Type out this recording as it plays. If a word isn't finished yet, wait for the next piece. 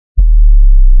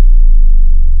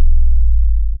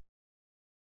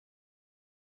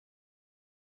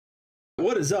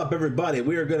What is up, everybody?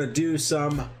 We are going to do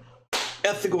some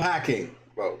ethical hacking.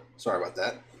 Whoa, sorry about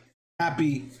that.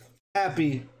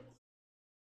 Happy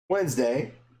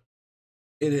Wednesday.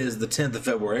 It is the 10th of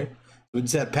February. We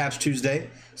just had Patch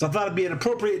Tuesday. So I thought it'd be an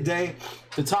appropriate day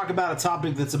to talk about a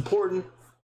topic that's important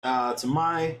to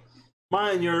mine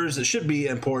and yours. It should be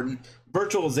important.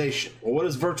 Virtualization. Well, what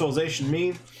does virtualization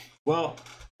mean? Well,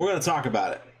 we're going to talk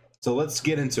about it. So let's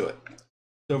get into it.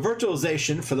 So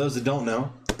virtualization, for those that don't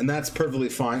know, and that's perfectly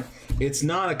fine, it's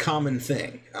not a common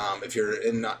thing. If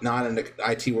you're not in the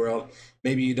IT world,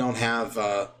 maybe you don't have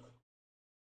a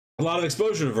lot of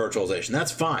exposure to virtualization.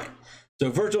 That's fine.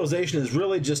 So virtualization is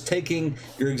really just taking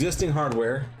your existing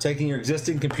hardware, taking your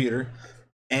existing computer,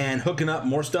 and hooking up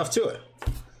more stuff to it.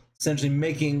 Essentially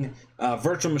making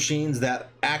virtual machines that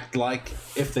act like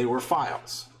if they were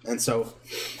files. And so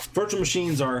virtual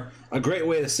machines are a great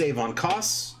way to save on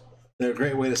costs. They're a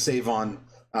great way to save on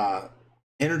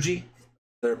energy.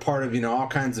 They're part of all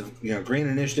kinds of green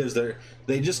initiatives.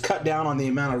 They just cut down on the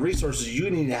amount of resources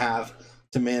you need to have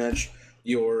to manage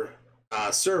your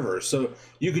servers. So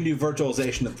you can do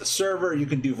virtualization of the server. You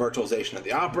can do virtualization of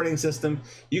the operating system.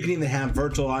 You can even have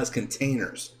virtualized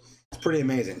containers. It's pretty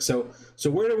amazing. So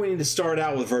where do we need to start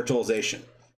out with virtualization?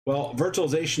 Well,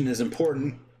 virtualization is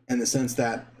important in the sense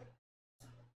that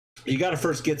you got to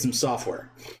first get some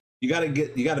software. You got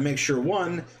to make sure,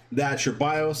 one, that your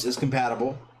BIOS is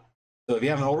compatible. So if you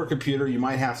have an older computer, you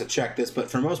might have to check this, but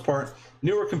for the most part,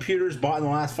 newer computers bought in the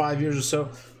last 5 years or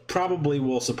so probably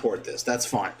will support this. That's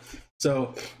fine.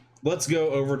 So let's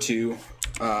go over to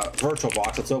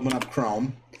VirtualBox. Let's open up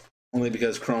Chrome, only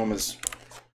because Chrome is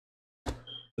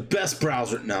the best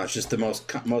browser. No, it's just the most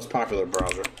popular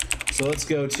browser. So let's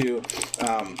go to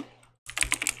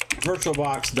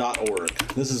virtualbox.org.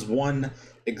 This is one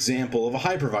example of a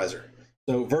hypervisor.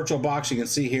 So VirtualBox, you can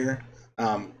see here,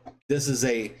 this is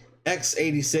a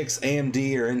x86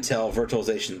 AMD or Intel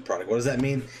virtualization product. What does that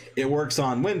mean? It works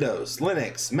on Windows,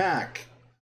 Linux, Mac,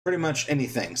 pretty much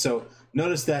anything. So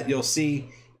notice that you'll see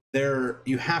there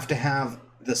you have to have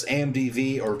this AMD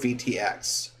V or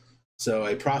VTX, so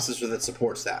a processor that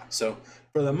supports that. So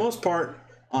for the most part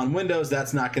on Windows,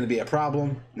 that's not going to be a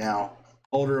problem. Now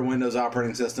older Windows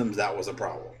operating systems, that was a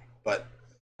problem, but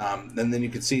and then you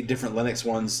can see different Linux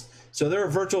ones. So there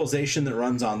are virtualization that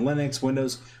runs on Linux,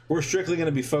 Windows. We're strictly going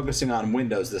to be focusing on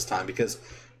Windows this time because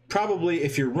probably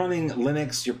if you're running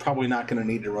Linux, you're probably not going to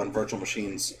need to run virtual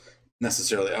machines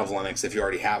necessarily of Linux if you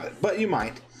already have it, but you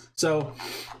might. So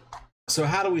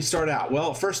how do we start out?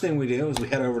 Well, first thing we do is we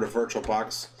head over to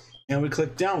VirtualBox and we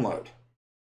click download.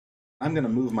 I'm going to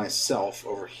move myself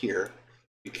over here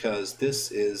because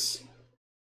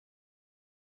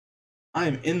I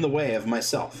am in the way of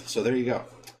myself. So there you go.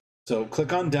 So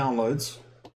click on downloads.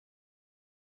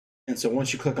 And so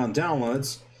once you click on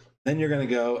downloads, then you're going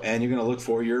to go and you're going to look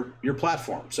for your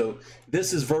platform. So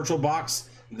this is VirtualBox.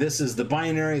 This is the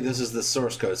binary. This is the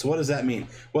source code. So what does that mean?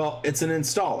 Well, it's an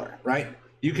installer, right?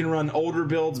 You can run older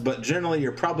builds, but generally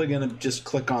you're probably going to just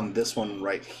click on this one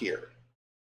right here.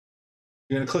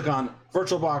 You're going to click on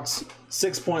VirtualBox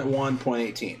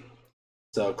 6.1.18.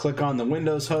 So click on the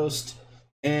Windows host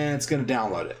and it's going to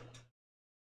download it.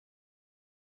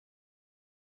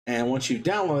 And once you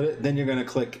download it, then you're going to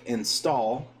click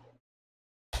install.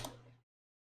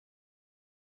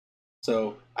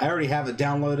 So I already have it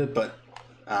downloaded, but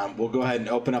we'll go ahead and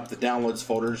open up the downloads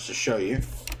folders to show you.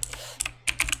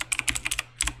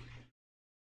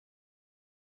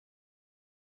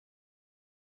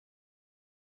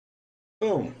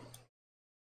 Boom.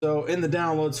 So in the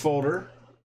downloads folder,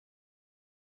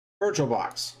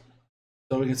 VirtualBox.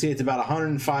 So we can see it's about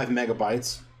 105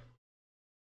 megabytes.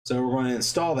 So we're going to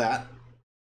install that.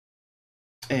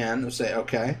 And we'll say,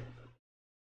 okay.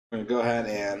 We're going to go ahead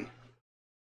and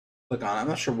click on it. I'm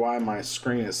not sure why my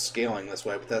screen is scaling this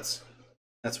way, but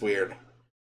that's weird.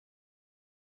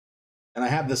 And I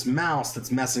have this mouse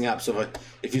that's messing up. So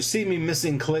if you see me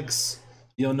missing clicks,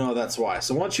 you'll know that's why.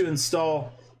 So once you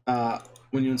install,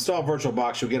 when you install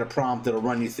VirtualBox, you'll get a prompt that'll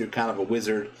run you through kind of a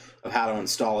wizard of how to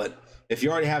install it. If you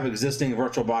already have existing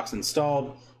VirtualBox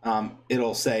installed,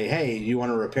 it'll say, hey, you want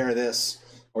to repair this,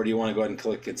 or do you want to go ahead and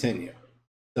click continue?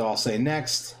 So I'll say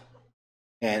next.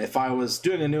 And if I was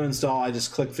doing a new install, I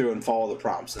just click through and follow the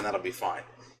prompts, and that'll be fine.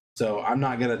 So I'm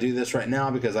not going to do this right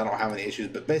now because I don't have any issues.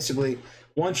 But basically,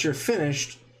 once you're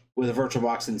finished with a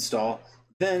VirtualBox install,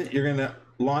 then you're going to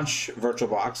launch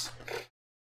VirtualBox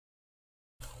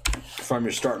from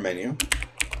your start menu.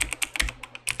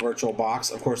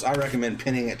 VirtualBox. Of course, I recommend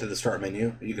pinning it to the start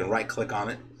menu. You can right click on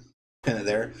it, pin it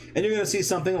there, and you're going to see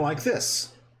something like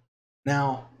this.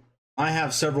 Now, I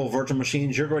have several virtual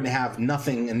machines. You're going to have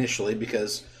nothing initially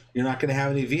because you're not going to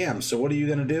have any VMs. So what are you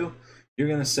going to do? You're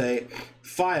going to say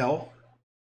File,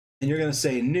 and you're going to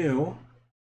say New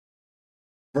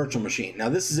Virtual Machine. Now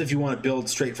this is if you want to build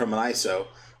straight from an ISO.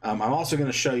 I'm also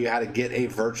going to show you how to get a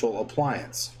virtual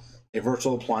appliance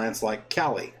like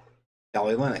Kali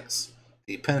Linux,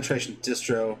 the penetration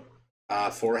distro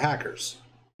for hackers.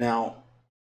 Now,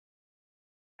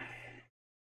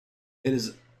 it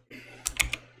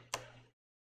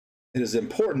is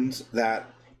important that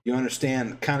you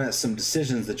understand kind of some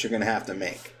decisions that you're going to have to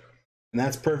make, and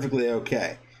that's perfectly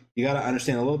okay. You got to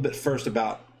understand a little bit first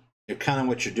about kind of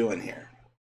what you're doing here,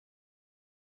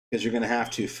 because you're going to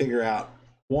have to figure out,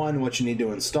 one, what you need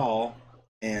to install,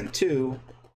 and two,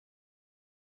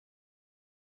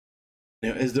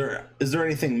 is there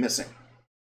anything missing?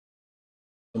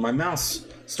 So my mouse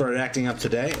started acting up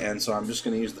today, and so I'm just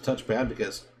going to use the touchpad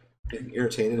because I'm getting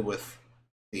irritated with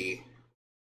the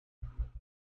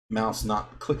mouse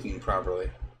not clicking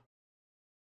properly.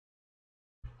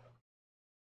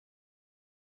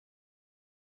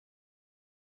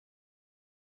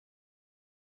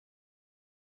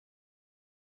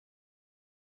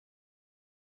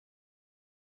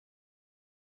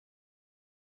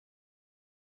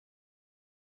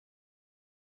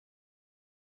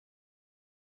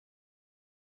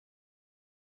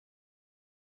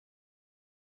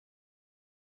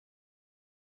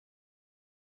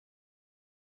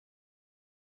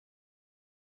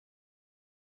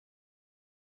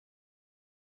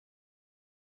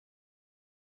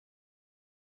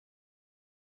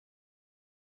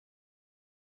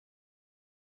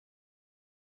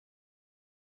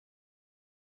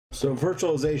 So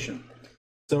virtualization.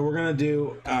 So we're going to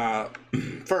do,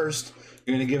 first,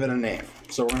 you're going to give it a name.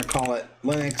 So we're going to call it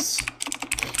Linux,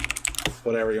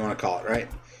 whatever you want to call it, right?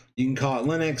 You can call it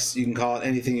Linux, you can call it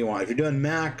anything you want. If you're doing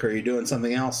Mac or you're doing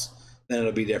something else, then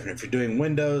it'll be different. If you're doing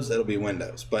Windows, it'll be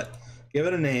Windows. But give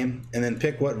it a name and then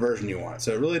pick what version you want.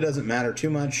 So it really doesn't matter too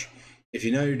much. If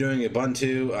you know you're doing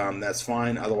Ubuntu, that's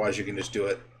fine. Otherwise, you can just do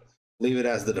it, leave it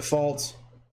as the default.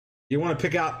 You want to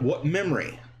pick out what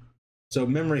memory. So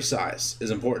memory size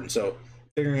is important. So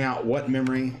figuring out what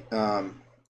memory, let me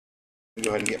go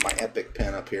ahead and get my Epic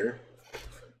pen up here.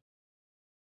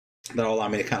 That'll allow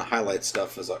me to kind of highlight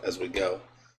stuff as we go.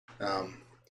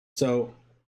 So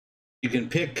you can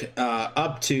pick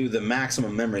up to the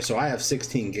maximum memory. So I have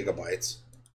 16 gigabytes,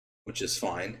 which is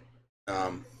fine.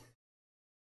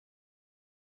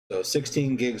 So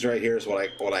 16 gigs right here is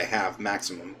what I have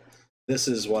maximum. This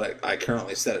is what I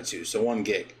currently set it to, so 1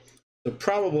 gig. So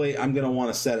probably I'm going to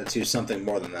want to set it to something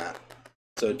more than that.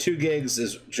 So 2 gigs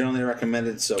is generally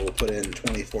recommended, so we'll put in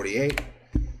 2048.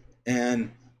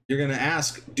 And you're going to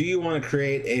ask, do you want to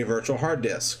create a virtual hard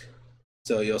disk?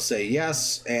 So you'll say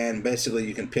yes, and basically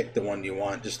you can pick the one you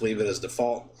want. Just leave it as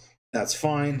default. That's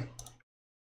fine.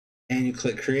 And you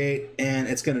click create, and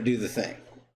it's going to do the thing.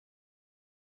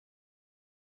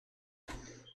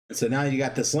 And so now you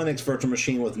got this Linux virtual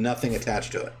machine with nothing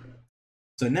attached to it.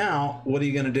 So now, what are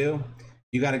you going to do?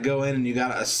 You got to go in and you got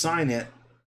to assign it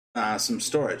some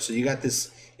storage. So you got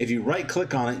this, if you right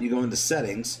click on it, you go into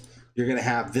settings, you're going to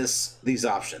have these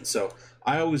options. So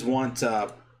I always want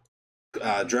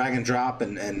drag and drop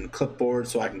and clipboard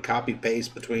so I can copy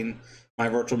paste between my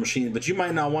virtual machine, but you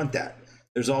might not want that.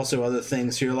 There's also other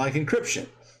things here like encryption.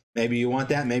 Maybe you want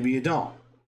that, maybe you don't.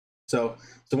 So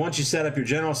once you set up your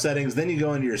general settings, then you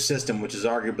go into your system, which is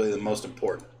arguably the most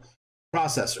important.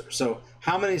 Processor. So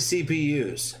how many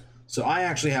CPUs? So I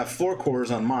actually have 4 cores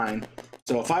on mine.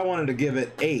 So if I wanted to give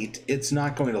it 8, it's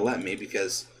not going to let me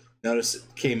because notice it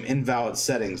came invalid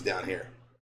settings down here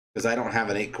because I don't have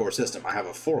an 8-core system. I have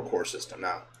a 4-core system.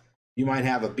 Now, you might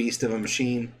have a beast of a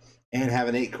machine and have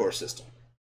an 8-core system.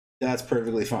 That's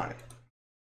perfectly fine.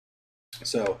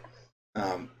 So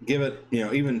give it,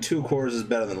 even 2 cores is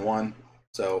better than 1.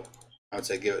 So I would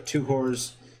say give it 2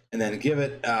 cores and then give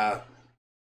it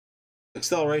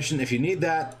acceleration. If you need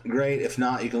that, great. If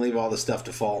not, you can leave all the stuff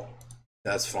default.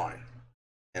 That's fine.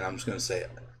 And I'm just going to say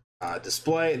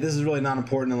display. This is really not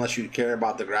important unless you care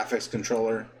about the graphics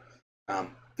controller.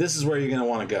 This is where you're going to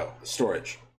want to go.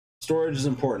 Storage. Storage is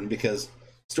important because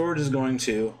storage is going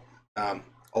to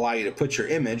allow you to put your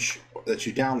image that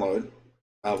you download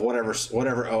of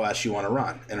whatever OS you want to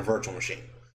run in a virtual machine.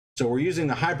 So we're using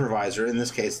the hypervisor. In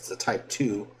this case, it's a type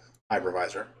 2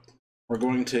 hypervisor. We're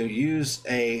going to use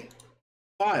a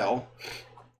file,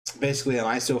 basically an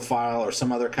ISO file or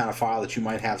some other kind of file that you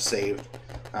might have saved.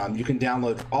 You can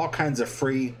download all kinds of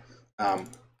free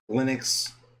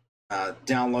Linux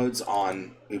downloads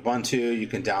on Ubuntu. You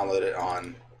can download it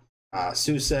on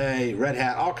SUSE, Red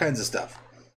Hat, all kinds of stuff.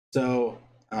 So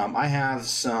I have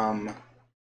some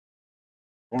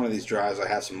one of these drives, I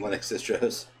have some Linux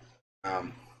distros.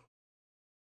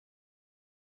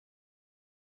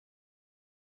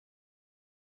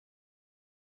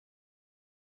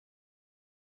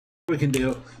 We can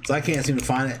do, so I can't seem to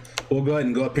find it. We'll go ahead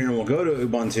and go up here and we'll go to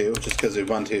Ubuntu, just because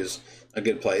Ubuntu is a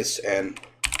good place, and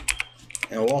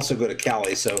we'll also go to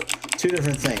Kali. So two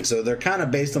different things. So they're kind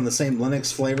of based on the same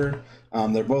Linux flavor.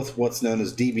 They're both what's known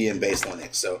as Debian based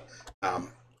Linux. So, so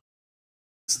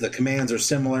the commands are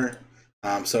similar.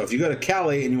 So if you go to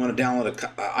Kali and you want to download a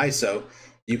ISO,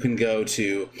 you can go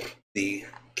to the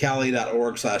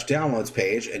kali.org/downloads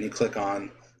page and you click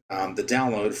on the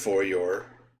download for your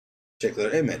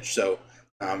particular image. So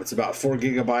it's about 4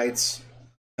 gigabytes,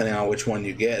 depending on which one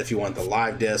you get, if you want the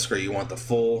live disk or you want the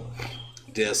full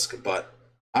disk, but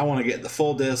I want to get the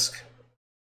full disk.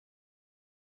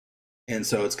 And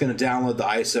so it's going to download the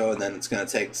ISO, and then it's going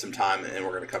to take some time, and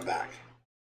we're going to come back.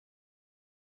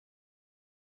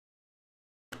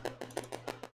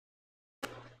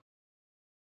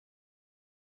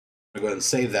 I'll go ahead and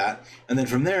save that. And then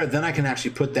from there, then I can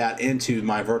actually put that into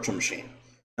my virtual machine.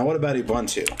 Now, what about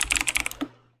Ubuntu?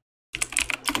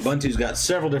 Ubuntu's got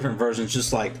several different versions,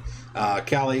 just like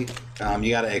Kali. You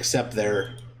got to accept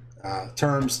their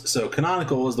terms. So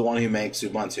Canonical is the one who makes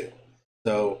Ubuntu.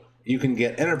 So you can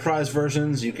get enterprise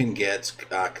versions, you can get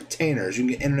containers, you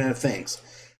can get Internet of Things.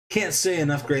 Can't say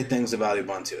enough great things about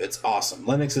Ubuntu. It's awesome.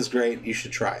 Linux is great. You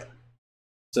should try it.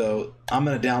 So I'm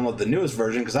going to download the newest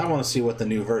version because I want to see what the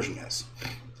new version is.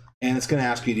 And it's going to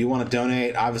ask you, do you want to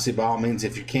donate? Obviously, by all means,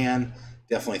 if you can,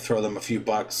 definitely throw them a few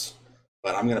bucks.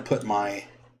 But I'm going to put my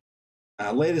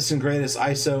latest and greatest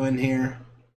ISO in here.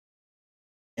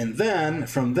 And then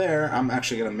from there, I'm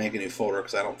actually going to make a new folder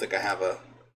because I don't think I have a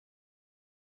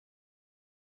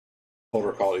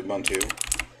folder called Ubuntu.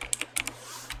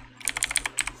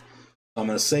 I'm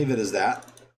going to save it as that.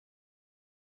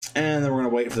 And then we're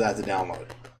going to wait for that to download.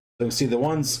 So you can see the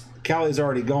ones, Kali's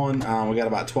already going. We got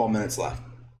about 12 minutes left.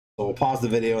 So we'll pause the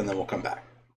video and then we'll come back.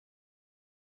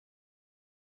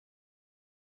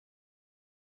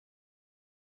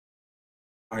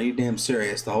 Are you damn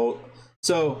serious?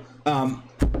 So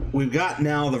we've got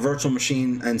now the virtual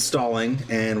machine installing,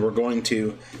 and we're going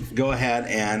to go ahead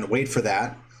and wait for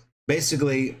that.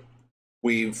 Basically,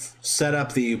 we've set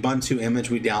up the Ubuntu image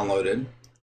we downloaded,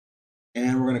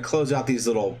 and we're going to close out these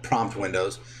little prompt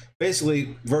windows.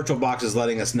 Basically, VirtualBox is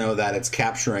letting us know that it's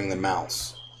capturing the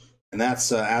mouse, and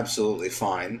that's absolutely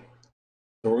fine.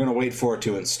 So we're going to wait for it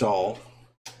to install.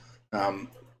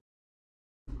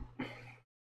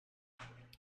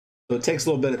 So it takes a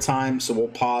little bit of time, so we'll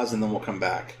pause and then we'll come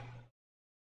back.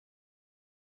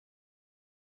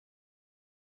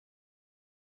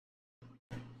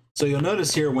 So you'll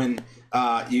notice here when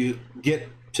you get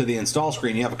to the install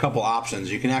screen, you have a couple options.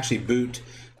 You can actually boot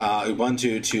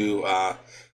Ubuntu to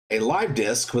a live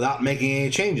disk without making any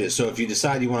changes. So if you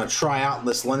decide you want to try out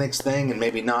this Linux thing and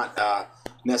maybe not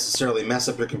necessarily mess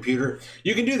up your computer,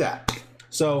 you can do that.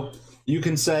 So you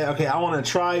can say, okay, I want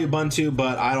to try Ubuntu,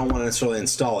 but I don't want to necessarily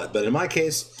install it. But in my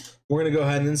case, we're going to go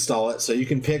ahead and install it. So you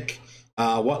can pick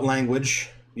what language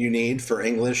you need for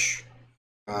English.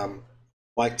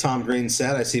 Like Tom Green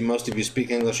said, I see most of you speak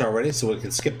English already, so we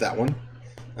can skip that one.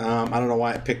 I don't know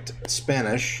why I picked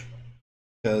Spanish,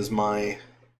 because my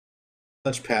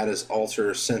touchpad is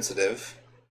ultra sensitive.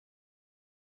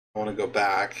 I want to go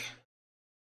back.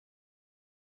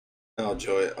 Oh,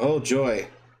 joy. Oh, joy.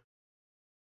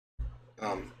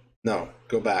 No,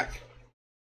 go back.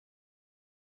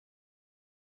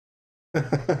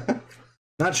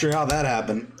 Not sure how that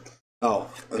happened. Oh,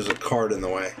 there's a card in the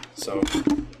way, so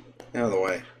out of the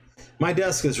way. My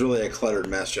desk is really a cluttered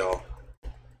mess, y'all.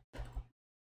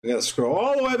 I gotta scroll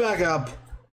all the way back up.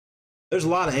 There's a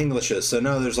lot of Englishes, so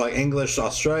no, there's like English,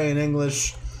 Australian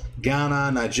English,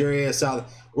 Ghana, Nigeria,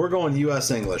 South. We're going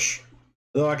U.S. English.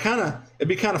 Though it'd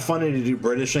be kind of funny to do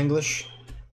British English,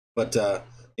 but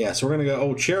yeah, so we're gonna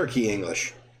go Cherokee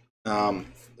English.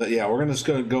 But yeah, we're gonna just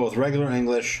go with regular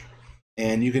English,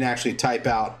 and you can actually type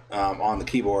out on the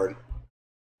keyboard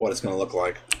what it's gonna look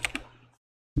like.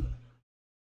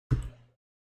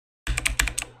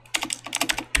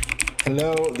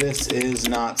 Hello, this is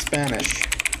not Spanish.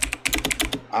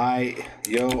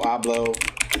 Yo hablo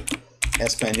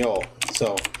español.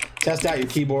 So test out your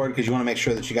keyboard because you want to make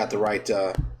sure that you got the right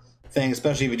thing,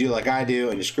 especially if you do like I do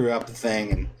and you screw up the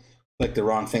thing and click the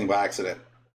wrong thing by accident.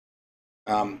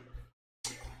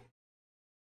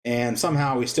 And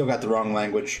somehow we still got the wrong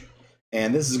language.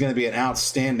 And this is going to be an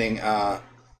outstanding...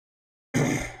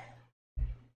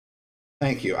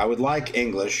 Thank you. I would like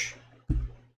English.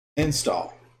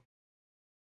 Install.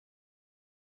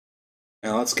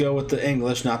 Now let's go with the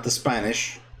English, not the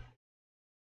Spanish.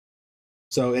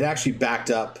 So it actually backed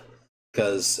up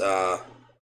because, all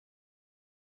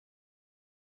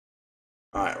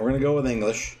right, we're going to go with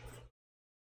English.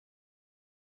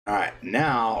 All right,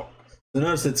 now,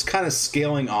 notice it's kind of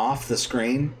scaling off the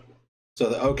screen. So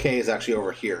the OK is actually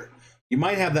over here. You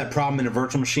might have that problem in a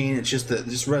virtual machine. It's just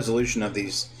the resolution of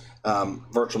these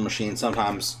virtual machines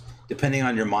sometimes, depending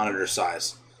on your monitor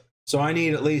size. So I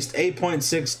need at least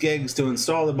 8.6 gigs to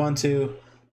install Ubuntu.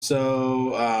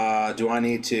 So do I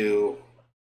need to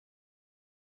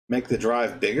make the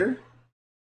drive bigger?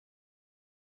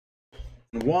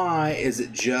 And why is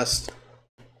it just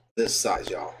this size,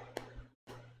 y'all?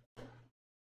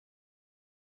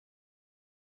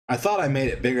 I thought I made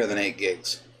it bigger than 8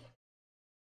 gigs.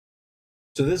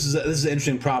 So this is an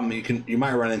interesting problem you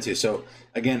might run into. So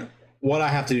again, what I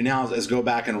have to do now is go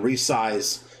back and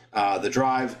resize the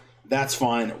drive. That's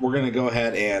fine. We're going to go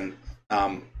ahead and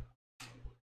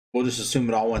we'll just assume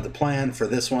it all went to plan for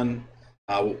this one.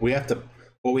 What we have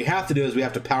to do is we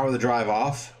have to power the drive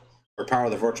off, or power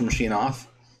the virtual machine off,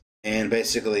 and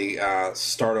basically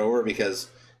start over, because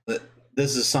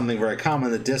this is something very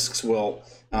common. The disks will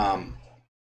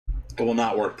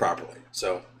not work properly.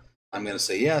 So I'm going to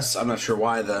say yes. I'm not sure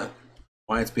why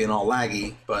it's being all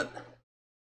laggy, but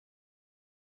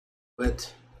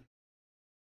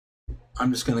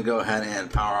I'm just going to go ahead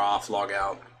and power off, log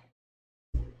out.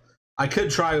 I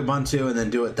could try Ubuntu and then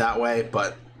do it that way,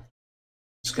 but I'm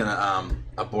just going to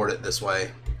abort it this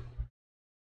way.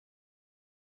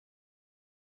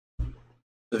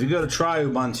 So if you go to try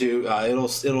Ubuntu,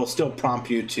 it'll still prompt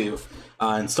you to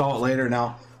install it later.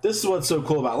 Now, this is what's so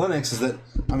cool about Linux, is that,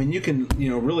 I mean, you can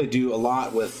really do a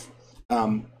lot with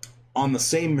on the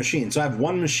same machine. So I have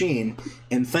one machine,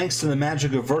 and thanks to the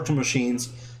magic of virtual machines,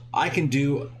 I can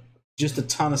do just a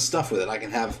ton of stuff with it. I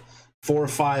can have 4 or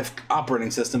 5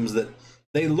 operating systems that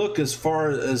they look, as far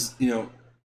as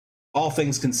all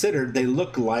things considered, they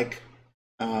look like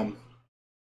a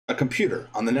computer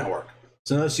on the network.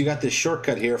 So notice you got this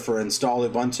shortcut here for install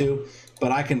Ubuntu,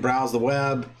 but I can browse the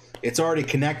web. It's already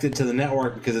connected to the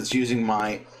network because it's using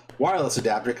my wireless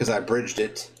adapter, because I bridged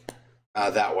it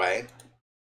that way.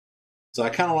 So I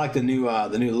kind of like the new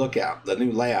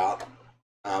layout.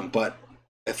 But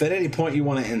if at any point you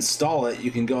want to install it,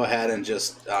 you can go ahead and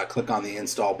just click on the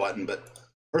install button. But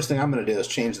first thing I'm going to do is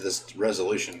change this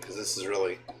resolution, because this is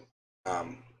really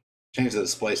change the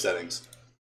display settings.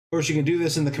 Of course, you can do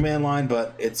this in the command line,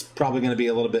 but it's probably going to be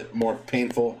a little bit more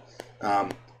painful.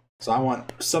 So I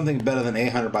want something better than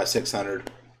 800 by 600.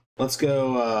 Let's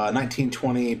go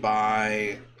 1920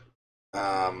 by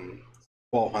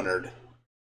 1200.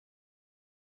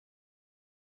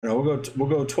 No, we'll go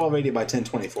 1280 by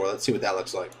 1024. Let's see what that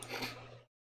looks like.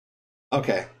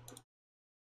 Okay,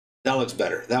 that looks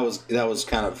better. That was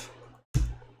kind of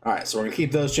all right. So we're gonna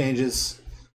keep those changes,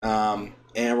 and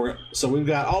so we've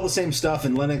got all the same stuff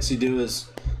in Linux you do as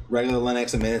regular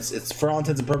Linux. I mean, it's for all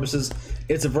intents and purposes,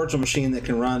 it's a virtual machine that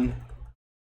can run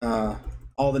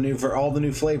all the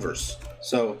new flavors.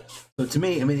 So to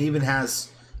me, I mean, it even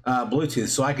has Bluetooth,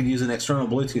 so I could use an external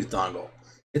Bluetooth dongle.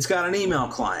 It's got an email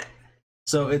client.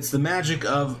 So it's the magic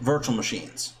of virtual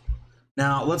machines.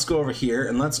 Now let's go over here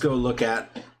and let's go look at,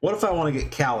 what if I want to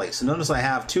get Kali? So notice I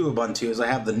have 2 Ubuntus. I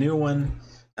have the new one,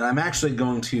 and I'm actually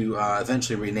going to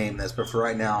eventually rename this, but for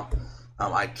right now,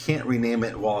 I can't rename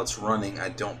it while it's running, I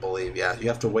don't believe. Yeah, you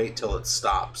have to wait till it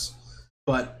stops.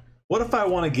 But what if I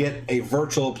want to get a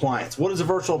virtual appliance? What is a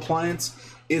virtual appliance?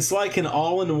 It's like an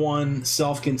all-in-one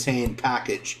self-contained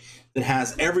package that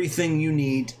has everything you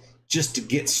need just to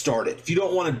get started. If you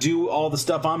don't want to do all the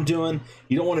stuff I'm doing,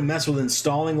 you don't want to mess with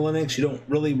installing Linux, you don't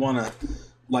really want to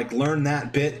learn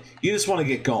that bit, you just want to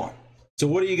get going. So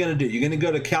what are you going to do? You're going to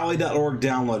go to kali.org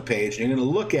download page, and you're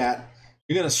going to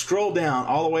you're going to scroll down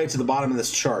all the way to the bottom of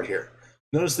this chart here.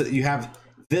 Notice that you have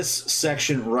this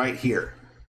section right here.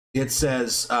 It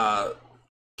says Kali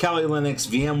Linux,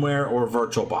 VMware, or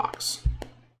VirtualBox.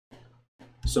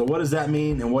 So what does that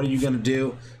mean, and what are you going to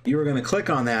do? You're going to click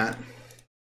on that,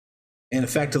 and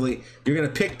effectively, you're going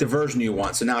to pick the version you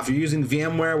want. So now if you're using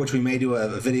VMware, which we may do a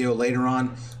video later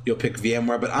on, you'll pick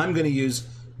VMware, but I'm going to use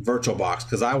VirtualBox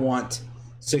because I want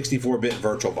 64-bit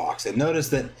VirtualBox. And notice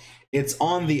that it's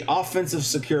on the offensive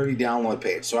security download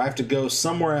page, so I have to go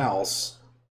somewhere else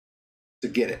to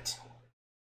get it.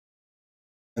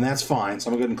 And that's fine, so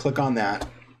I'm going to go ahead and click on that.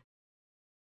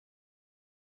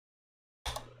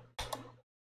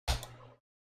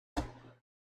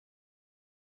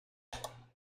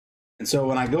 And so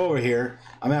when I go over here,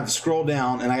 I'm going to have to scroll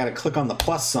down, and I got to click on the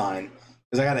plus sign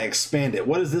because I got to expand it.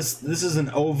 What is this? This is an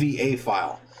OVA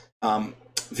file.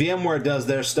 VMware does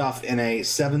their stuff in a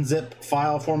 7-zip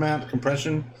file format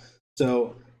compression.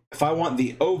 So if I want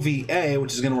the OVA,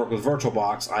 which is going to work with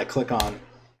VirtualBox, I click on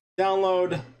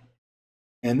download,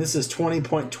 and this is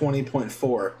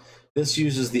 20.20.4. This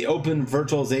uses the Open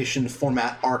Virtualization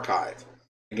Format Archive.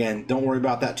 Again, don't worry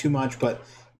about that too much, but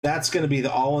that's going to be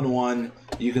the all-in-one.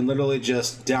 You can literally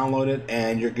just download it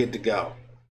and you're good to go.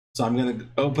 So I'm going to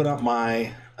open up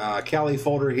my Kali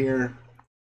folder here,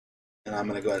 and I'm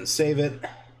going to go ahead and save it.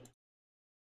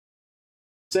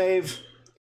 Save.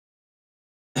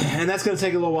 And that's going to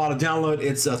take a little while to download.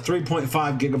 It's a 3.5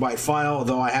 gigabyte file,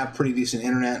 although I have pretty decent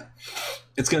internet.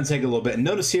 It's going to take a little bit. And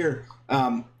notice here,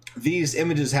 these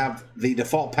images have the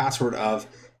default password of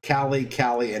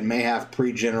Kali, and may have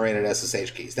pre-generated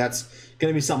SSH keys. That's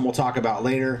going to be something we'll talk about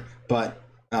later, but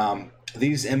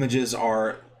these images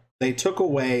are, they took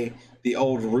away the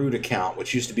old root account,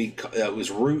 which used to be, it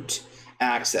was root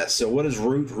access. So what is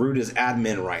root? Root is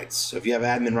admin rights. So if you have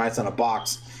admin rights on a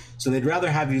box, so they'd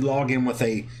rather have you log in with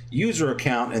a user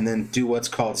account and then do what's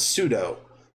called sudo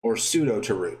or sudo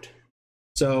to root.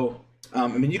 So, I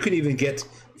mean, you can even get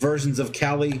versions of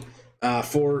Kali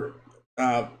for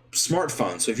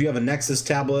smartphones. So if you have a Nexus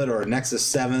tablet or a Nexus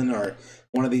 7 or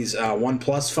one of these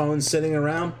OnePlus phones sitting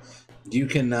around, you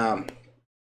can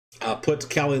put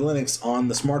Kali Linux on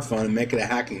the smartphone and make it a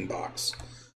hacking box.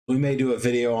 We may do a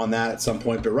video on that at some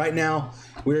point, but right now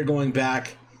we're going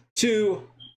back to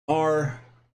our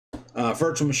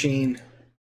virtual machine.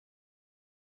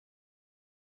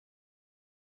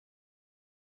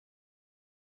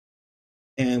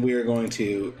 And we are going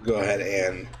to go ahead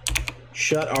and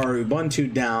shut our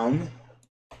Ubuntu down.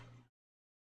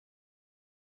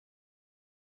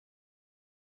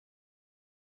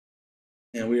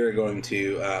 And we are going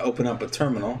to open up a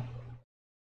terminal.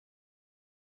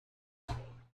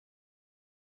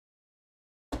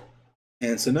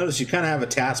 And so notice you kind of have a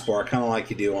taskbar, kind of like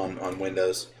you do on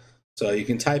Windows. So you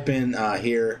can type in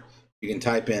here, you can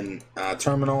type in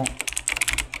terminal.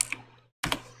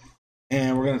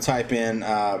 And we're going to type in,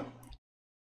 I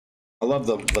love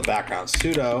the background,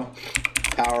 sudo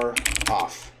power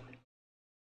off.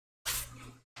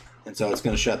 And so it's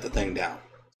going to shut the thing down.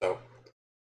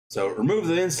 So remove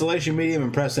the installation medium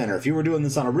and press enter. If you were doing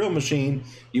this on a real machine,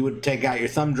 you would take out your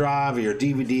thumb drive or your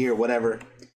DVD or whatever.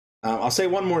 I'll say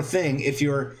one more thing. If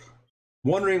you're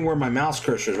wondering where my mouse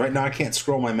cursor is, right now I can't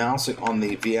scroll my mouse on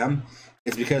the VM.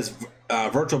 It's because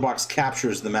VirtualBox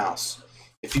captures the mouse.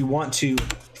 If you want to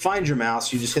find your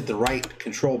mouse, you just hit the right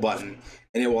control button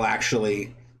and it will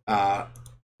actually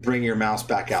bring your mouse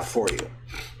back out for you.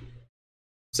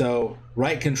 So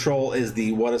right control is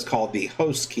the what is called the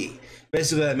host key.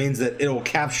 Basically that means that it will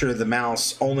capture the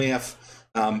mouse only if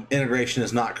integration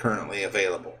is not currently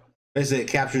available. Basically it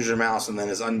captures your mouse and then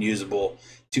is unusable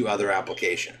to other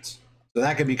applications. So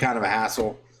that could be kind of a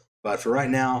hassle, but for right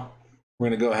now we're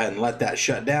going to go ahead and let that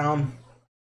shut down.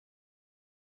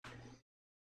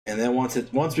 And then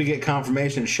once we get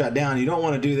confirmation shut down, you don't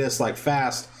want to do this like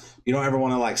fast. You don't ever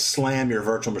want to like slam your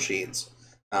virtual machines.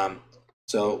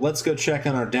 So let's go check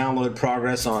on our download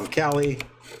progress on Kali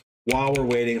while we're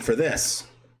waiting for this.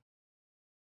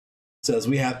 It says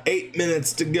we have 8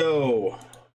 minutes to go.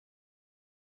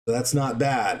 So that's not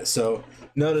bad. So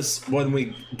notice when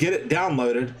we get it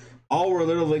downloaded, all we're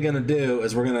literally going to do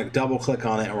is we're going to double click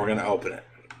on it and we're going to open it.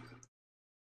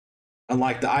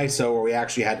 Unlike the ISO where we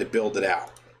actually had to build it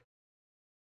out.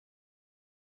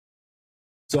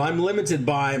 So I'm limited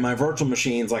by my virtual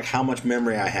machines, like how much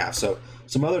memory I have. So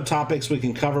some other topics we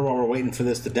can cover while we're waiting for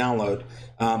this to download.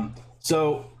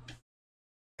 So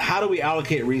how do we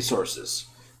allocate resources?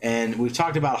 And we've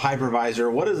talked about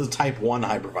hypervisor. What is a type 1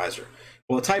 hypervisor?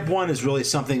 Well, a type 1 is really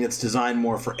something that's designed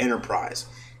more for enterprise.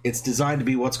 It's designed to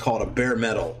be what's called a bare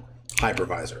metal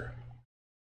hypervisor.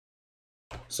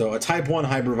 So a type 1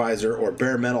 hypervisor or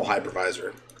bare metal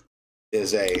hypervisor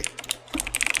is a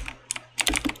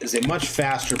much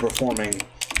faster performing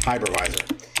hypervisor.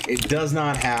 It does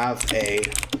not have a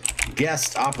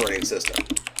guest operating system.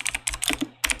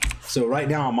 So right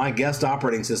now my guest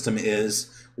operating system is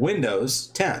Windows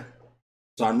 10.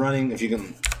 So I'm running, if you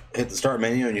can hit the start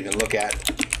menu and you can look at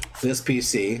this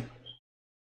PC,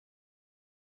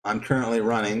 I'm currently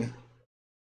running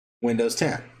Windows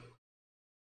 10.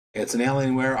 It's an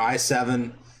Alienware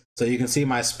i7, so you can see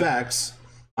my specs.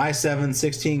 i7,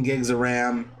 16 gigs of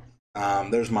RAM.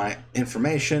 There's my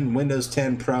information, Windows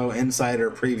 10 Pro Insider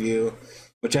Preview,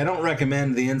 which I don't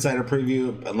recommend the Insider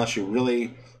Preview unless you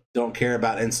really don't care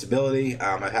about instability.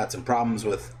 I've had some problems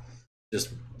with just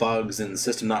bugs and the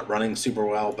system not running super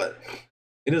well, but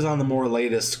it is on the more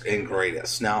latest and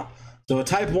greatest. Now, so a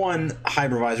Type 1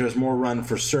 hypervisor is more run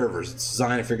for servers. It's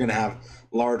designed if you're going to have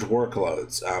large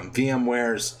workloads.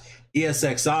 VMware's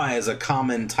ESXi is a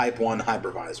common type 1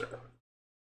 hypervisor.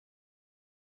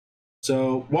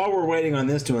 So while we're waiting on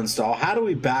this to install, how do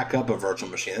we back up a virtual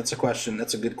machine? That's a question.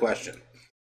 That's a good question.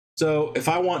 So if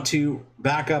I want to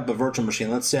back up a virtual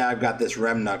machine, let's say I've got this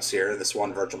Remnux here, this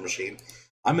one virtual machine.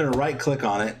 I'm going to right click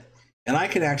on it, and I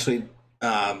can actually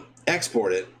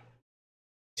export it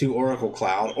to Oracle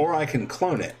Cloud, or I can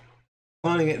clone it.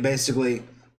 Cloning it basically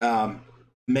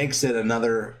makes it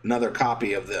another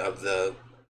copy of the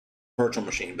virtual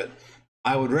machine. But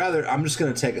I would rather, I'm just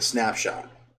going to take a snapshot.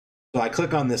 So I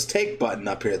click on this take button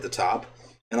up here at the top,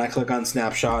 and I click on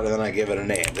snapshot, and then I give it a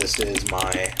name. This is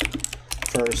my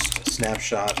first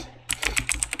snapshot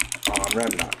on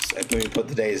Remnux. Let me put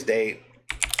today's date.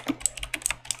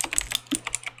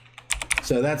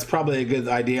 So that's probably a good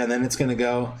idea, and then it's going to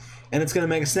go and it's going to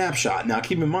make a snapshot. Now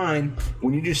keep in mind,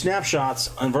 when you do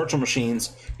snapshots on virtual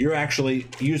machines, you're actually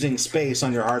using space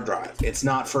on your hard drive. It's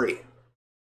not free.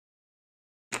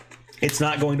 It's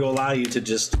not going to allow you to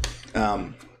just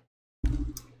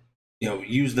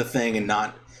use the thing and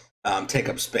not take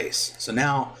up space. So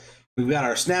now we've got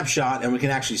our snapshot, and we can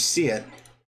actually see it.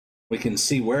 We can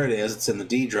see where it is. It's in the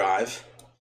D drive,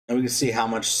 and we can see how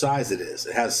much size it is.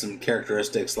 It has some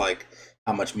characteristics like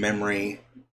how much memory.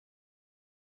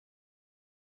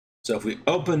 So if we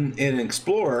open it in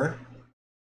Explorer,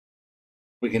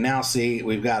 we can now see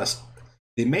we've got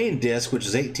the main disk, which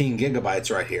is 18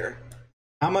 gigabytes right here.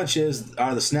 How much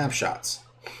are the snapshots?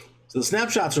 So the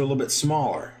snapshots are a little bit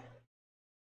smaller.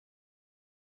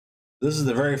 This is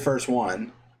the very first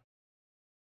one.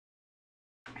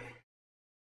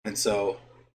 And so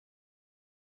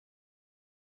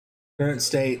current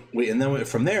state,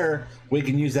 from there, we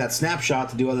can use that snapshot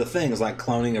to do other things like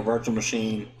cloning a virtual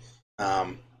machine,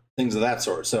 things of that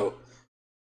sort. So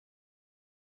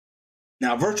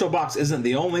now VirtualBox isn't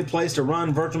the only place to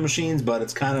run virtual machines, but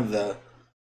it's kind of the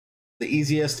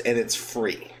easiest, and it's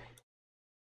free.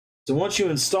 So once you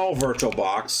install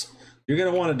VirtualBox, you're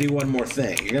going to want to do one more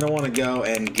thing. You're going to want to go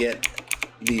and get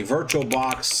the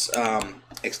VirtualBox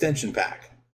extension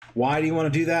pack. Why do you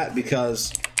want to do that?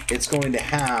 Because it's going to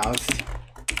have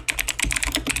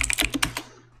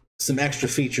some extra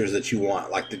features that you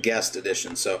want, like the guest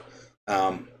edition. So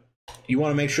you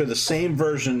want to make sure the same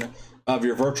version of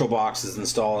your VirtualBox is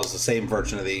installed as the same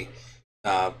version of the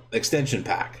extension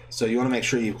pack. So you want to make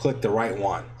sure you click the right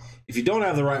one. If you don't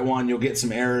have the right one, you'll get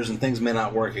some errors and things may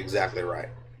not work exactly right.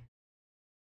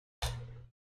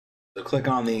 So click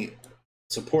on the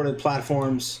supported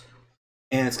platforms,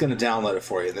 and it's going to download it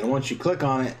for you. Then once you click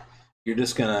on it, you're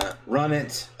just going to run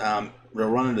it. We'll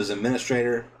run it as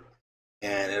administrator,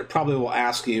 and it probably will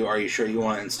ask you, are you sure you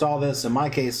want to install this? In my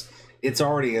case, it's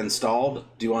already installed.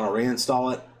 Do you want to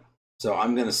reinstall it? So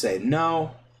I'm going to say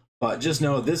no, but just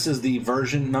know this is the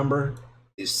version number,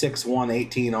 is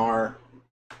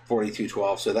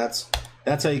 6118R4212. So that's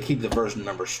how you keep the version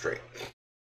number straight.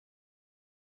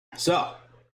 So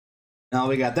now that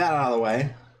we got that out of the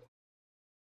way,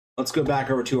 let's go back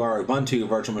over to our Ubuntu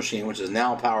virtual machine, which is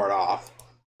now powered off,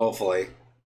 hopefully.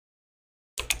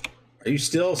 Are you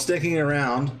still sticking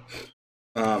around?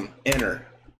 Enter.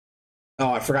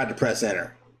 Oh, I forgot to press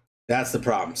enter. That's the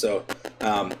problem. So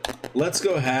let's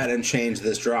go ahead and change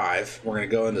this drive. We're going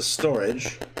to go into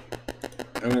storage.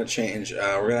 I'm going to change,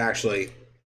 we're going to actually,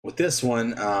 with this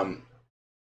one,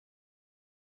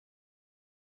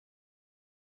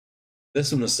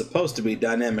 this one is supposed to be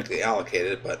dynamically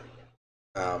allocated, but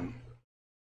I'm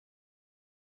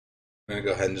going to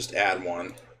go ahead and just add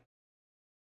one.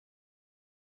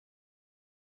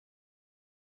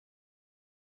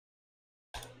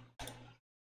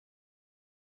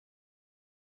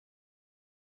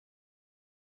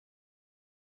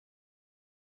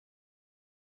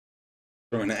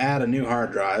 We're going to add a new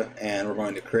hard drive, and we're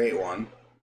going to create one.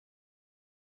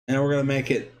 And we're going to make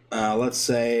it, let's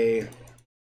say,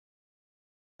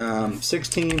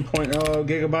 16.0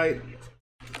 gigabyte,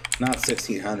 not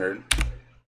 1600.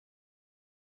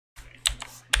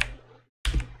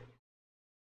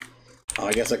 Oh,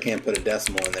 I guess I can't put a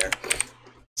decimal in there.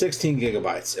 16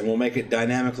 gigabytes, and we'll make it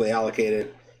dynamically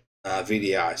allocated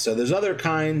VDI. So there's other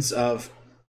kinds of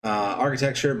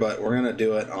architecture, but we're going to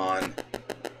do it on,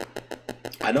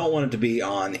 I don't want it to be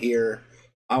on here.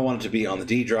 I want it to be on the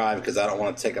D drive because I don't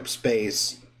want to take up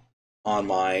space on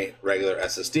my regular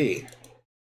SSD.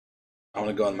 I want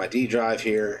to go on my D drive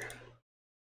here,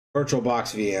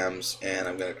 VirtualBox VMs, and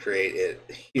I'm going to create it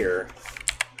here.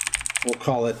 We'll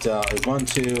call it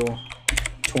Ubuntu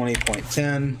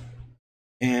 20.10,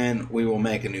 and we will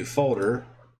make a new folder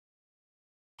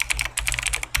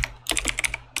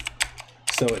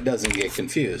so it doesn't get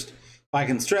confused. If I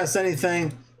can stress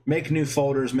anything, make new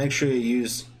folders. Make sure you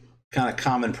use kind of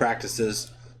common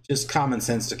practices, just common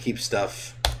sense to keep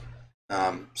stuff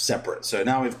separate. So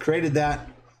now we've created that,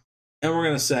 and we're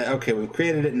going to say, okay, we've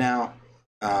created it now,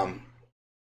 and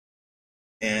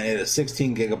it is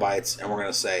 16 gigabytes, and we're going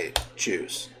to say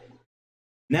choose.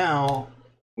 Now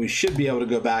we should be able to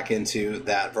go back into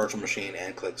that virtual machine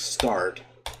and click start.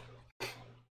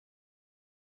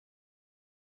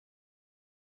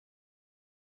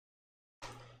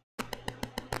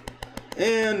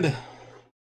 And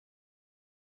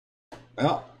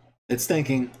well, it's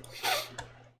thinking.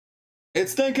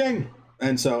 It's thinking.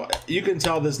 And so you can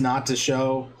tell this not to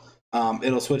show.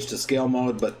 It'll switch to scale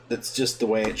mode, but it's just the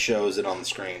way it shows it on the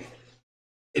screen.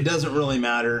 It doesn't really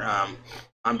matter.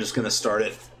 I'm just going to start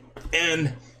it.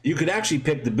 And you could actually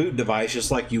pick the boot device just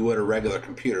like you would a regular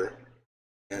computer.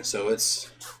 And so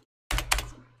it's...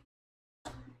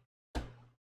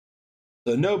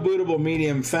 So no bootable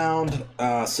medium found,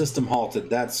 system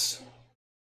halted. That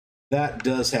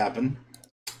does happen.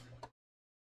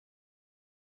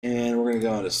 And we're going to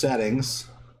go into settings.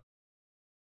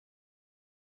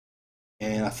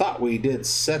 And I thought we did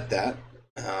set that.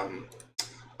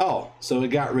 Oh, so we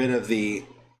got rid of the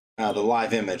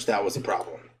live image. That was the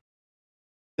problem.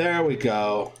 There we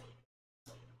go.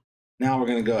 Now we're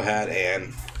going to go ahead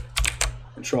and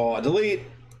Control-Delete.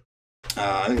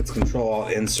 I think it's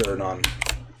Control-Insert on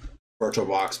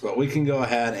VirtualBox, but we can go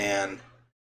ahead and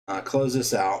close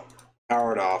this out,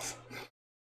 power it off,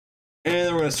 and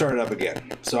then we're going to start it up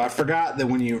again. So I forgot that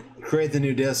when you create the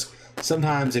new disk,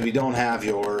 sometimes if you don't have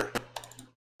your,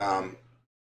 when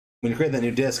you create that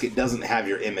new disk, it doesn't have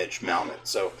your image mounted.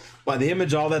 So by the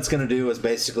image, all that's going to do is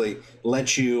basically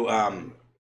let you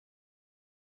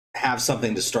have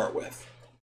something to start with.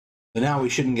 So now we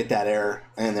shouldn't get that error,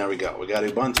 and there we go. We got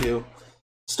Ubuntu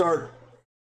start.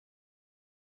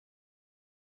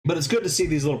 But it's good to see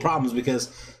these little problems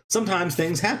because sometimes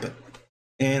things happen.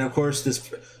 And of course,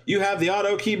 you have the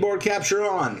auto keyboard capture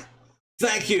on.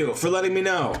 Thank you for letting me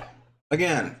know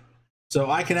again. So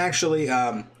I can actually,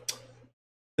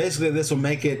 basically this will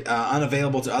make it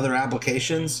unavailable to other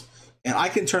applications. And I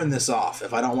can turn this off.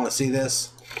 If I don't want to see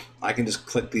this, I can just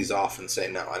click these off and say,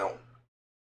 no, I don't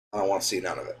want to see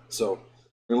none of it. So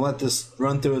we're going to let this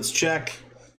run through its check.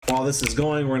 While this is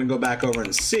going, we're going to go back over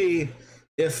and see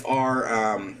if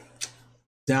our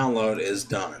download is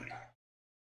done.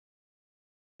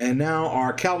 And now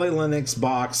our Kali Linux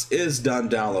box is done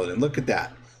downloading. Look at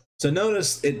that. So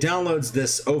notice it downloads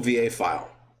this OVA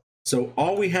file. So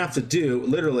all we have to do,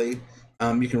 literally,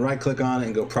 you can right click on it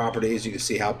and go properties. You can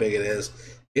see how big it is.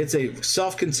 It's a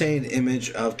self-contained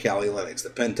image of Kali Linux, the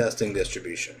pen testing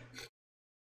distribution.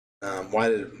 Why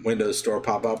did Windows Store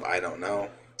pop up? I don't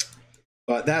know.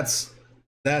 But that's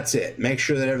it. Make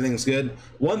sure that everything's good.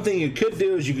 One thing you could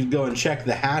do is you could go and check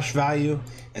the hash value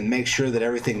and make sure that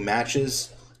everything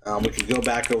matches. We could go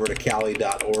back over to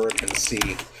kali.org and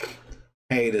see,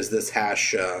 hey, does this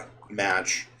hash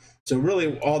match? So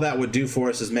really all that would do for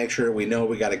us is make sure we know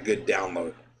we got a good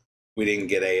download. We didn't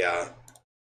get a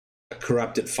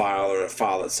corrupted file or a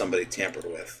file that somebody tampered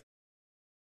with.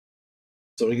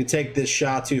 So we can take this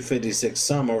SHA-256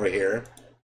 sum over here.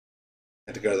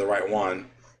 I have to go to the right one.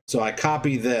 So I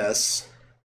copy this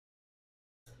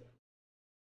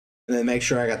and then make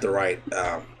sure I got the right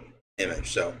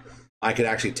image. So I could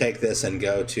actually take this and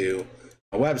go to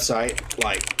a website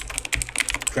like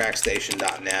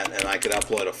crackstation.net and I could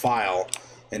upload a file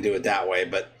and do it that way.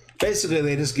 But basically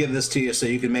they just give this to you so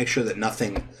you can make sure that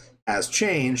nothing has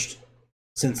changed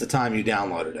since the time you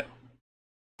downloaded it.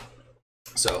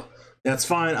 So that's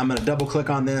fine. I'm going to double click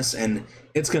on this and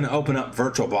it's going to open up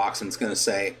VirtualBox and it's going to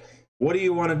say, what do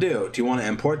you want to do? Do you want to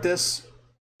import this?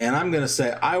 And I'm going to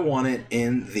say, I want it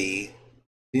in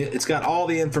it's got all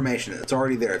the information. It's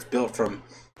already there. It's built from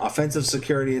offensive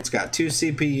security. It's got 2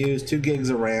 CPUs, 2 gigs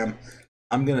of RAM.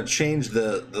 I'm going to change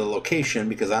the location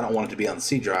because I don't want it to be on the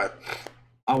C drive.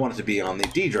 I want it to be on the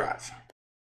D drive.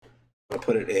 I'll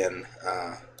put it in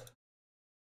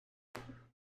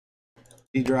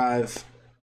D drive.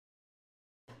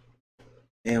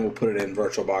 And we'll put it in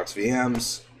VirtualBox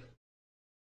VMs.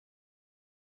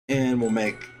 And we'll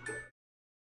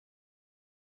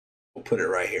put it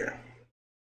right here.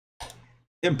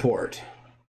 Import.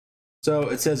 So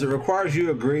it says it requires you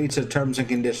agree to terms and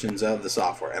conditions of the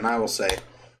software. And I will say,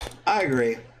 I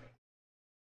agree.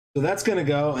 So that's going to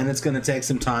go and it's going to take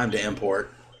some time to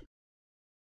import.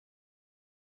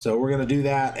 So we're going to do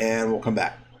that and we'll come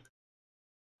back.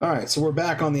 All right, so we're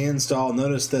back on the install.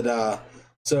 Notice that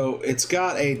so it's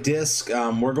got a disk.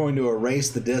 We're going to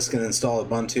erase the disk and install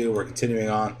Ubuntu. We're continuing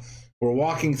on. We're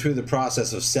walking through the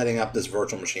process of setting up this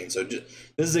virtual machine. So this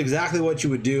is exactly what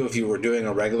you would do if you were doing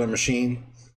a regular machine.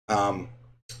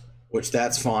 which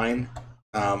that's fine.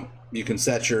 You can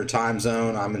set your time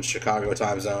zone. I'm in Chicago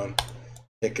time zone.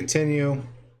 Hit continue.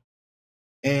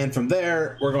 And from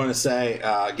there, we're going to say,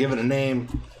 give it a name.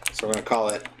 So we're going to call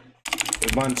it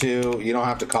Ubuntu. You don't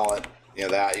have to call it, you know,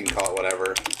 that. You can call it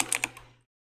whatever.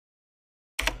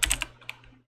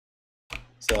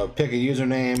 So pick a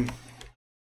username.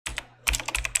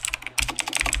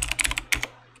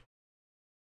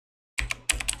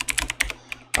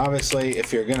 Obviously,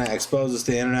 if you're going to expose this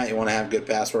to the internet, you want to have good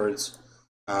passwords.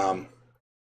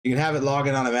 You can have it log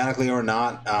in automatically or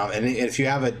not. And if you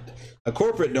have a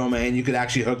corporate domain, you could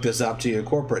actually hook this up to your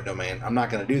corporate domain. I'm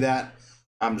not going to do that.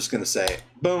 I'm just going to say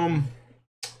boom.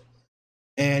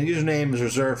 And username is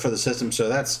reserved for the system. So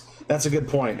that's a good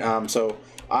point. So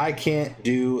I can't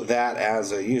do that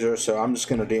as a user. So I'm just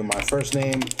going to do my first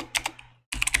name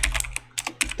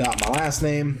dot my last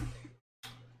name.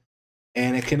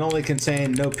 And it can only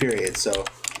contain no period. So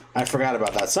I forgot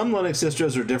about that. Some Linux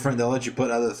distros are different. They'll let you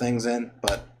put other things in,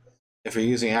 but if you're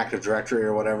using Active Directory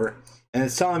or whatever, and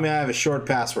it's telling me I have a short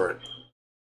password.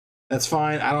 That's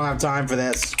fine. I don't have time for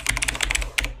this.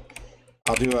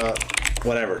 I'll do a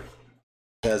whatever,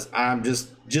 because I'm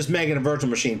just making a virtual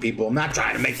machine, people. I'm not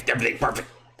trying to make everything perfect.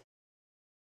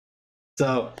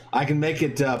 So I can make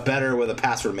it better with a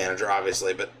password manager,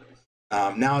 obviously, but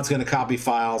now it's going to copy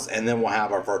files, and then we'll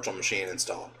have our virtual machine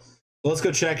installed. So let's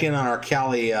go check in on our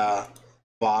Kali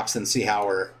box and see how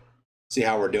we're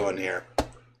doing here.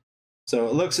 So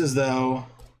it looks as though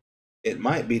it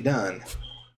might be done.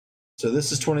 So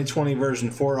this is 2020 version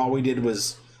 4. All we did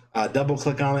was double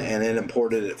click on it and it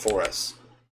imported it for us.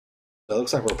 So it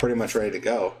looks like we're pretty much ready to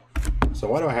go. So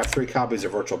why do I have 3 copies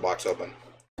of VirtualBox open?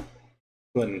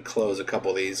 Go ahead and close a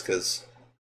couple of these because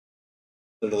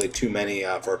literally too many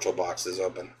VirtualBoxes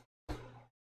open.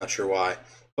 Not sure why.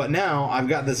 But now I've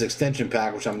got this extension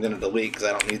pack, which I'm going to delete because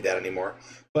I don't need that anymore.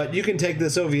 But you can take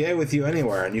this OVA with you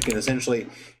anywhere, and you can essentially,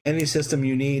 any system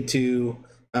you need to,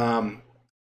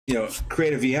 you know,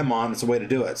 create a VM on, it's a way to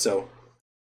do it. So,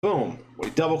 boom, we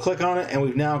double click on it, and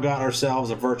we've now got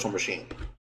ourselves a virtual machine.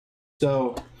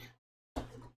 So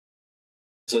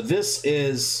this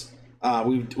is,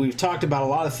 we've talked about a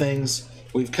lot of things.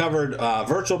 We've covered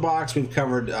VirtualBox. We've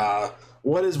covered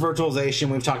what is virtualization.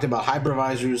 We've talked about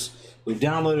hypervisors. We've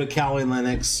downloaded Kali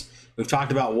Linux. We've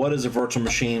talked about what is a virtual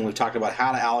machine. We've talked about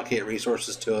how to allocate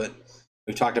resources to it.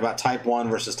 We've talked about type 1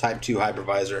 versus type 2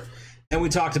 hypervisor. And we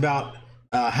talked about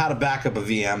how to back up a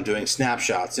VM doing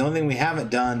snapshots. The only thing we haven't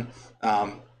done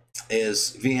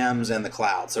is VMs and the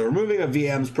cloud. So removing a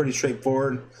VM is pretty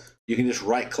straightforward. You can just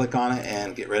right click on it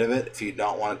and get rid of it if you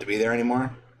don't want it to be there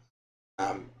anymore.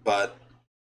 But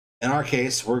in our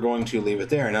case, we're going to leave it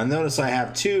there. Now notice I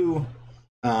have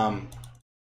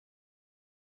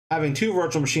having two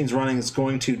virtual machines running is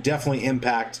going to definitely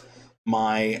impact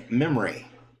my memory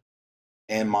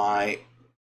and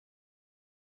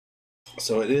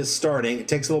so it is starting. It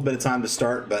takes a little bit of time to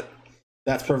start, but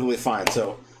that's perfectly fine.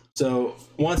 So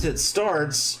once it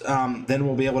starts, then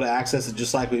we'll be able to access it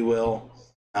just like we will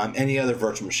any other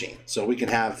virtual machine. So we can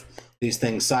have these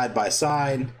things side by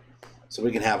side. So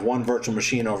we can have one virtual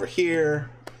machine over here.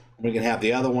 We can have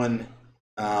the other one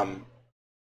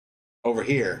over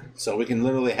here. So we can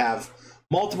literally have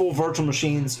multiple virtual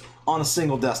machines on a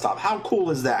single desktop. How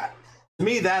cool is that? To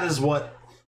me, that is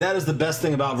the best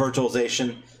thing about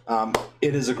virtualization.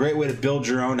 It is a great way to build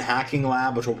your own hacking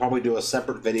lab, which we'll probably do a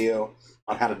separate video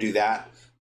on how to do that.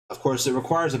 Of course, it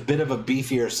requires a bit of a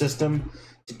beefier system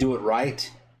to do it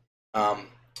right,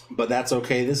 but that's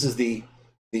okay. This is the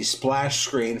splash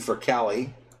screen for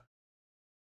Kali.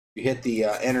 You hit the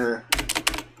enter,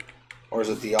 or is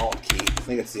it the alt key? I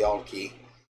think it's the alt key.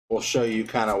 We'll show you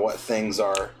kind of what things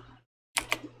are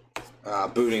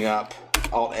booting up.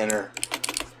 Alt enter.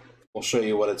 We'll show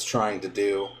you what it's trying to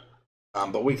do.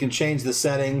 But we can change the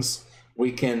settings.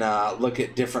 We can look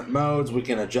at different modes. We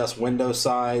can adjust window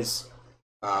size.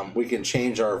 We can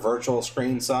change our virtual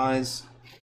screen size.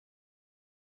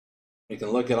 We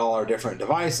can look at all our different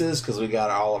devices because we got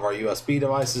all of our USB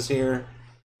devices here.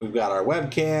 We've got our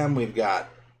webcam. We've got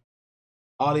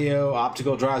audio,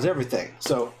 optical drives, everything.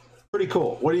 So pretty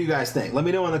cool. What do you guys think? Let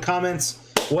me know in the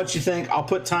comments what you think. I'll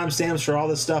put timestamps for all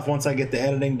this stuff once I get the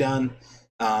editing done.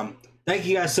 Thank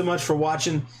you guys so much for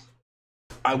watching.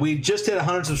 We just hit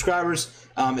 100 subscribers.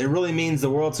 It really means the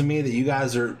world to me that you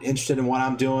guys are interested in what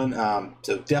I'm doing.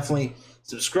 So definitely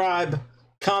subscribe,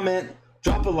 comment,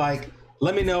 drop a like.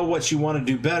 Let me know what you want to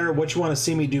do better, what you want to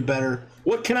see me do better.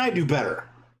 What can I do better?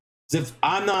 Because if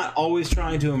I'm not always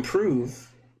trying to improve,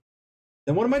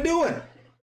 then what am I doing?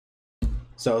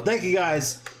 So thank you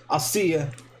guys. I'll see you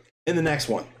in the next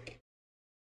one.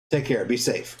 Take care. Be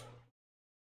safe.